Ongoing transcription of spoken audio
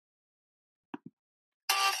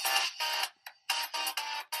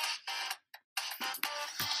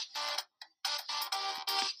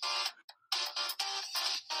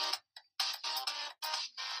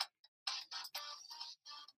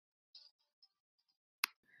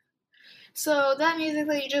So that music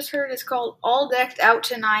that you just heard is called All Decked Out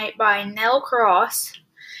Tonight by Nell Cross.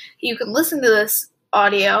 You can listen to this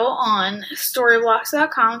audio on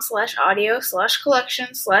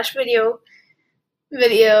storyblocks.com/audio/collection/video.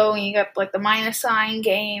 And you got like the -sign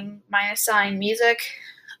game, -sign music.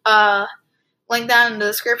 Link down in the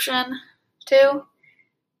description too.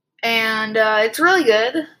 And it's really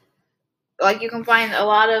good. Like, you can find a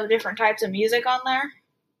lot of different types of music on there.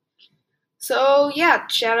 So, yeah,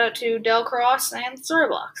 shout out to Del Cross and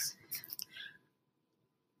Storyblocks.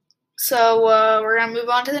 So, we're going to move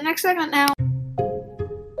on to the next segment now.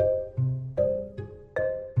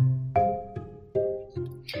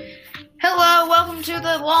 Hello, welcome to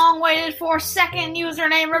the long-waited for second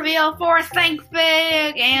username reveal for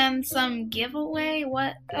ThinkBig and some giveaway.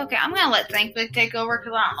 What? Okay, I'm going to let ThinkBig take over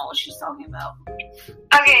because I don't know what she's talking about.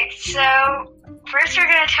 Okay, so first I'm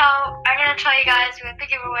gonna tell you guys what the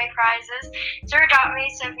giveaway prize is. So Adopt Me.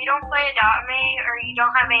 So if you don't play Adopt Me or you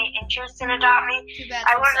don't have any interest in Adopt Me,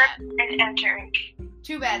 I wouldn't recommend entering.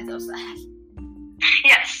 Too bad, so sad.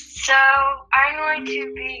 Yes. So I'm going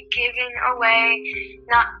to be giving away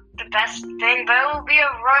not the best thing, but it will be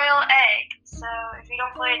a royal egg. So if you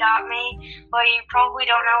don't play Adopt Me, well, you probably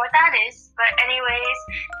don't know what that is. But anyways,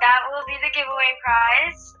 that will be the giveaway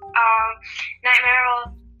prize. Nightmare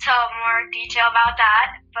will tell more detail about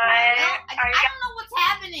that. But I don't know what's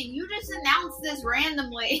happening. You just announced this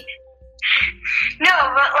randomly.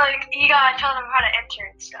 No, but like you gotta tell them how to enter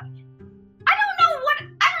and stuff. I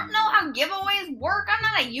don't know how giveaways work. I'm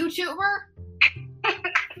not a YouTuber.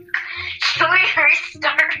 Should we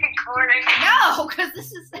restart recording? No, because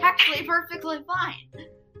this is actually perfectly fine.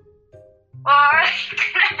 Well, I was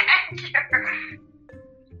gonna enter.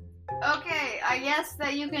 Okay, I guess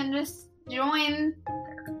that you can just join,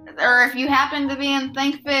 or if you happen to be in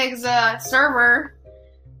ThinkBig's server,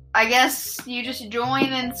 I guess you just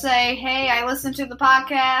join and say, hey, I listened to the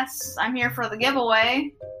podcast, I'm here for the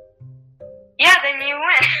giveaway. Yeah, then you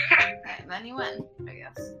win. Okay, then you win, I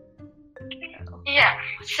guess. Yeah,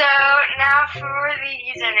 so now for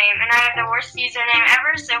the username, and I have the worst username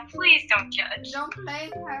ever, so please don't judge. Don't pay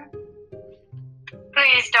her.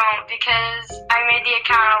 Please don't, because I made the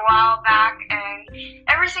account a while back, and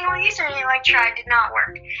every single username I tried did not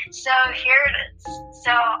work. So here it is.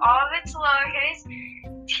 So all of it's lowercase,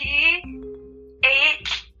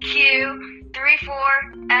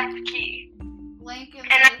 THQ34FQ. Link in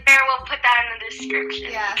and Nightmare will put that in the description.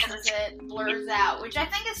 Yeah, since it blurs out, which I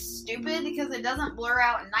think is stupid because it doesn't blur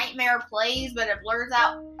out Nightmare Plays, but it blurs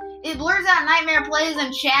out Nightmare Plays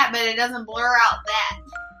in chat, but it doesn't blur out that.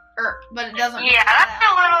 But it doesn't. Yeah, that's a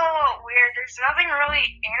little weird. There's nothing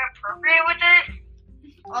really inappropriate with it.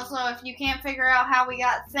 Also, if you can't figure out how we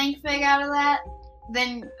got ThinkBig out of that,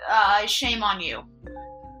 then shame on you.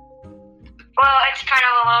 Well, it's kind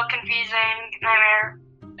of a little confusing. Nightmare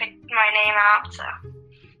picked my name out, so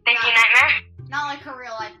thank you, Nightmare. Not like her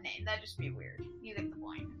real life name. That'd just be weird. You get the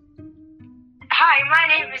point. Hi, my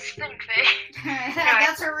name is ThinkBig.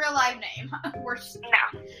 That's her real life name. We're just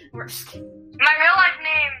my real life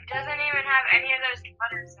name doesn't even have any of those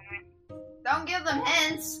letters in it. Don't give them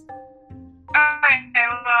hints. Okay,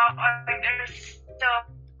 well, there's still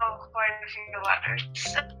quite a few letters.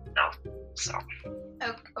 So.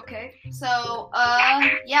 Okay. So,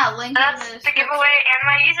 yeah, link in the description. That's the giveaway and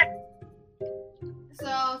my user.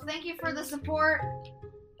 So, thank you for the support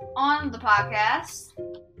on the podcast.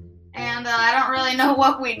 And I don't really know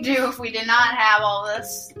what we'd do if we did not have all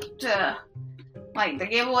this to, like, the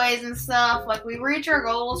giveaways and stuff. Like, we reach our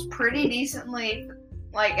goals pretty decently,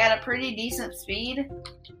 like, at a pretty decent speed.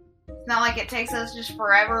 It's not like it takes us just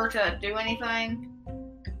forever to do anything.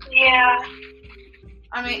 Yeah.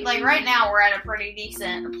 I mean, like, right now we're at a pretty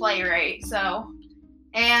decent play rate, so.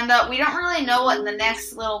 And we don't really know what the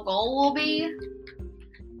next little goal will be.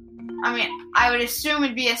 I mean, I would assume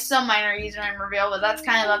it'd be a sub-minor username reveal, but that's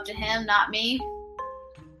kind of up to him, not me.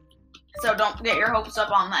 So don't get your hopes up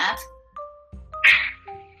on that.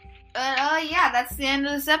 But, yeah, that's the end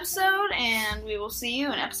of this episode, and we will see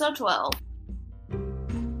you in episode 12.